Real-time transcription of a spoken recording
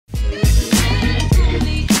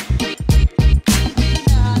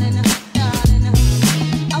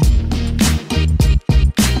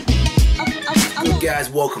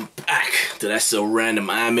welcome back to ThatsSoRandom.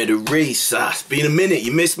 I'm Reese. It's been a minute,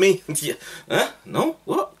 you missed me? Yeah. Huh? No?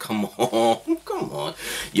 What? Come on.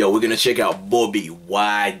 Yo, we're gonna check out Bobby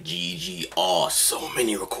YGGR. So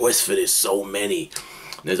many requests for this, so many.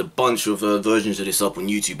 There's a bunch of versions of this up on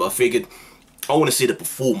YouTube. I figured I want to see the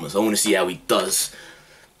performance. I want to see how he does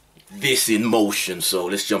this in motion. So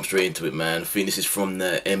let's jump straight into it, man. I think this is from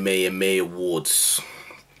the MAMA Awards.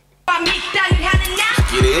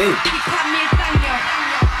 Let's get it in.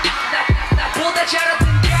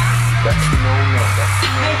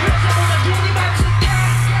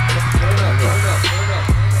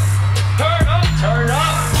 Turn up.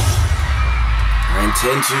 I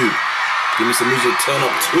intend to. Give me some music, turn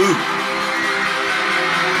up too.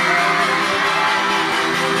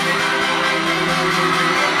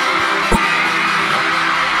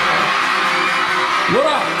 What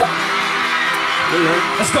up?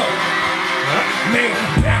 Let's go. 매일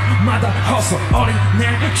밤마다 허서 어린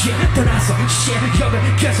날씨 떠나서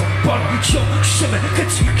실력을 계속 벌어 욕심은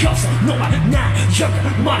끝이 없어 너와 나 여기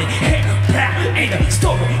money 힙합 ain't a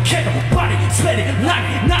story can't nobody spell it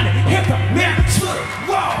like 나는 힙합 man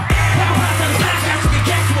wow 바보하다는 사람 속에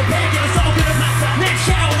개수와 배경을 써보기를 맞사 내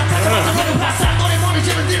샤워나 타자마자 너를 화사 너네 머리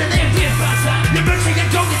지는 니는 내 위에 화사 내 별칭에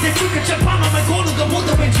정리된 죽겠지 밤만 고는 거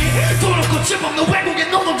못해 왠지 도로 꽃이 먹는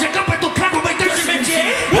외국인 노동자가 발톱하고 왜 들심인지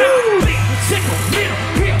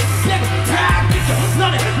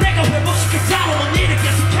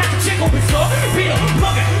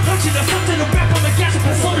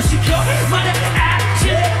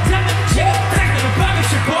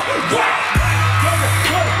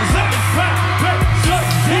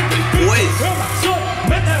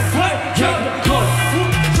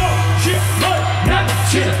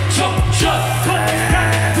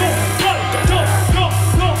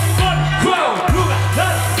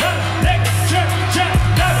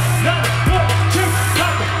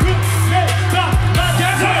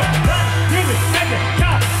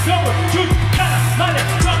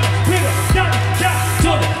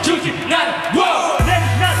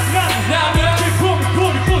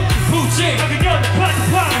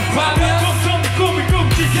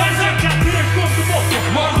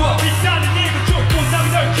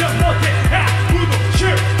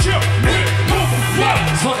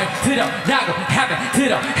나고 하면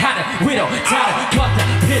들어가는 위로 다른 것다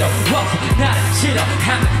필요 없어 나는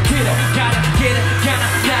싫어하면 들어가는 길을 가나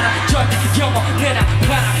나는 절대 영원히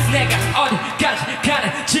아파라 내가 어디까지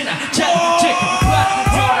가는지나 잘 지켜봐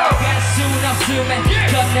돌아갈 순 없으면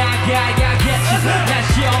더 나가야겠지 난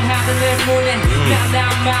시험하는 내 문에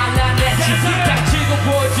난 말라냈지 닥치고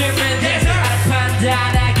보지면 돼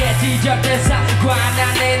판단하겠지 절대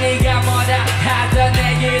상관안해 네가 뭐라 하던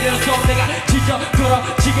내 길을 좀 내가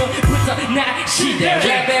지적으로 지금부터 난 시대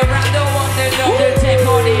레벨란도 없는 놈들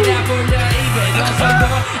대본이라 불러 입에 너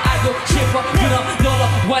성공을 알고 싶어 그럼 너로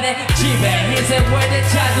원해 집에 인생 월드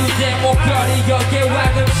자두대 목걸이 여기에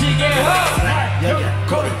와금시계 여기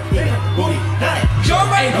거리 이가 우리 나의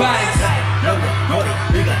Everybody 여기 거리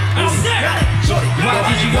이가 우리 나의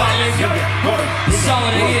YGGR MAMA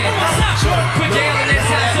성을 얘기해 군대가 내 삶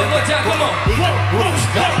속보자 come on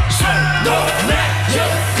너 나 여기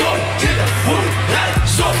거리 이가 우리 나의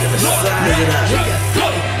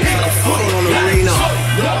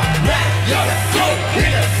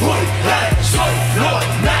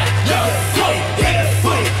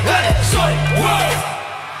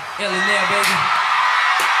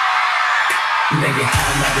내게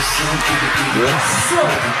하나를 씌운 이리 왔어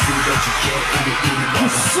들려줄게 이리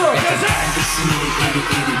왔어 약간 반드시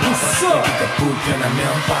이리 왔어 여기가 불편하면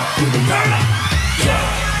바꾸는 말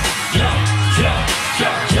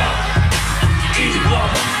이리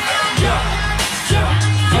와봐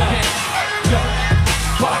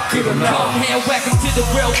Come here, welcome to the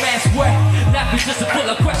real man's world. Life is just a full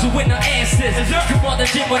of questions with no answers. Come on, the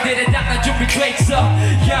질문들에 답만 준비돼 있어.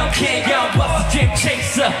 Young king, young boss, dream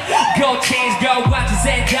chaser. Go change, go watch us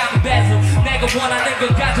and down bezel. 내가 원하는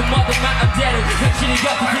걸 가져 모두 마음대로. 현실이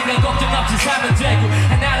곁에 생각 걱정 없이 살면 되고.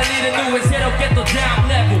 하나를 잃은 후에 새롭게 또 down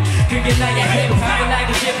level. 그게 나의 힙합을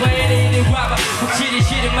알고 싶어 이리 와봐. 확실히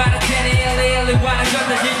싫은 말은 테니 일리 와는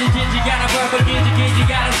건다 지지 않아 벌벌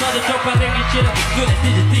기지 않아 서도 쪽팔리기 싫어 눈에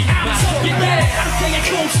띄지 I'm talking that I'm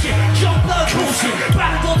bullshit, jump blood bullshit.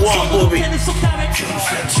 빠르던 손으로 펜을 쏟다면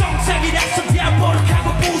정상이라서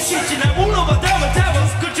디아보lik하고 bullshit지 날 물어봐 담아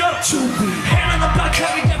그저 준비해라 난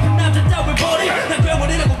박하게 잡힌 남자 따위 버리 난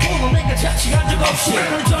병원이라고 보는 내가 자취한 적 없이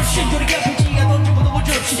너는 전신 우리가 피지가 던지고 너무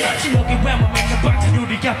좋지 실력이 왜만 맨날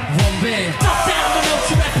박타유리가 원빈 떡다운 건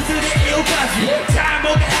없이 래퍼들의 이유까지 다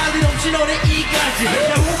먹여 할 일 없이 너네 이까지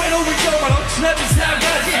나 후배로 위험한 엄청난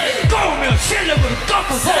비싸가지 꼬우면 실력으로 꺾어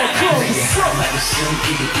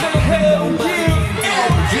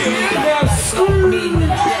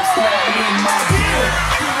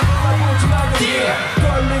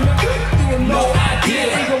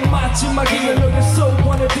마지막이면 너의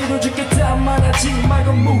소원을 이루어주겠다 말하지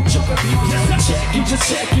말고 무조건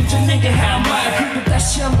책임져 네가 한 말 그리고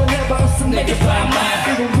다시 한번 해봐 어서 내게 반말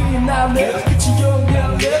그리고 위 나는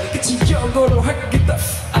끝이 영어로 하겠다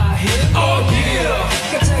Oh yeah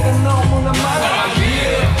가짜가 너무나 많아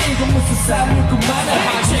이건 무슨 삶이고 많아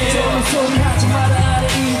저런 소리 하지 마라 아래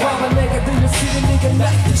이와봐 내가 들렸으니 네가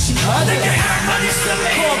날 듯이 하라 내게 할 말 있어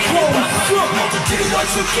모두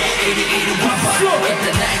들어줄게 이리와봐 일단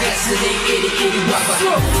나갔으니 이리와봐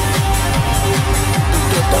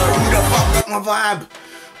My vibe.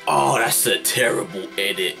 Oh, that's a terrible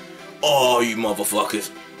edit. Oh, you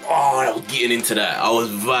motherfuckers. Oh, I was getting into that. I was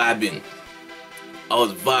vibing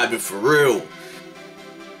for real.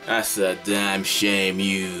 That's a damn shame,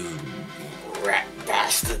 you rat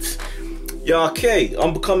bastards. Yeah, okay,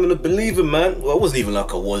 I'm becoming a believer, man. Well, it wasn't even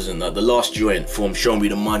like I wasn't. The last joint from Show Me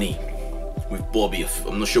the Money with Bobby.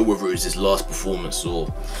 I'm not sure whether it was his last performance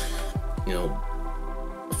or, you know,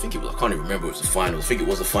 I think it was, I can't even remember if it was the finals. I think it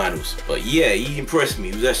was the finals. But yeah, he impressed me.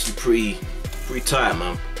 He was actually pretty tight,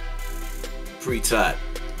 man. Pretty tight.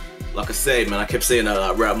 Like I said, man, I kept saying that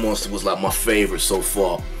like, Rap Monster was like my favorite so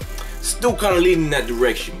far. Still kind of leaning in that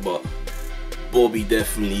direction, but Bobby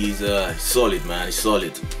definitely is solid, man. He's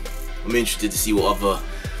solid. I'm interested to see what other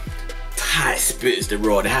tight spitters there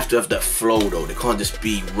are. They have to have that flow though. They can't just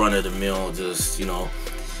be run of the mill, just, you know,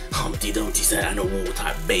 Humpty Dumpty said I know all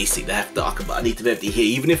type basic. They have to, I need to be able to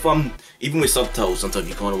hear. Even with subtitles, sometimes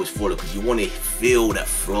you can't always follow because you want to feel that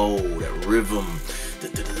flow, that rhythm,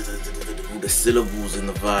 the syllables in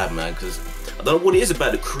the vibe, man. Because I don't know what it is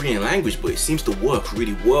about the Korean language, but it seems to work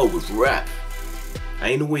really well with rap. That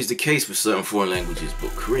ain't always the case with certain foreign languages,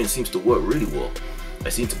 but Korean seems to work really well. They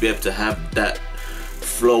seem to be able to have that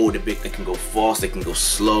flow. They can go fast, they can go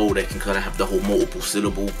slow, they can kind of have the whole multiple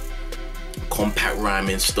syllable, compact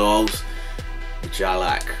rhyming styles, which I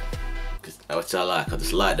like. I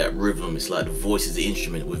just like that rhythm. It's like the voice is the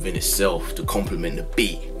instrument within itself to complement the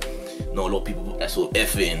beat. Not a lot of people put that sort of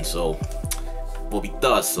effort in, so Bobby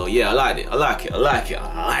does. So yeah, I like it.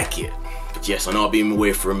 But yes, I know I've been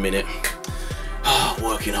away for a minute.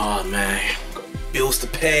 Working hard, man. Got bills to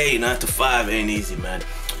pay, 9 to 5 ain't easy, man.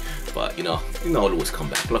 But you know I'll always come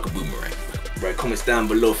back like a boomerang. Right, comments down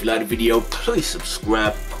below if you like the video. Please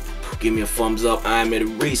subscribe. Give me a thumbs up. I am at a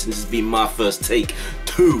race, and this has been my first take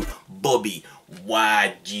to Bobby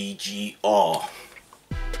YGGR.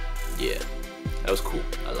 Yeah, that was cool.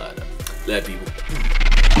 I like that. Love people.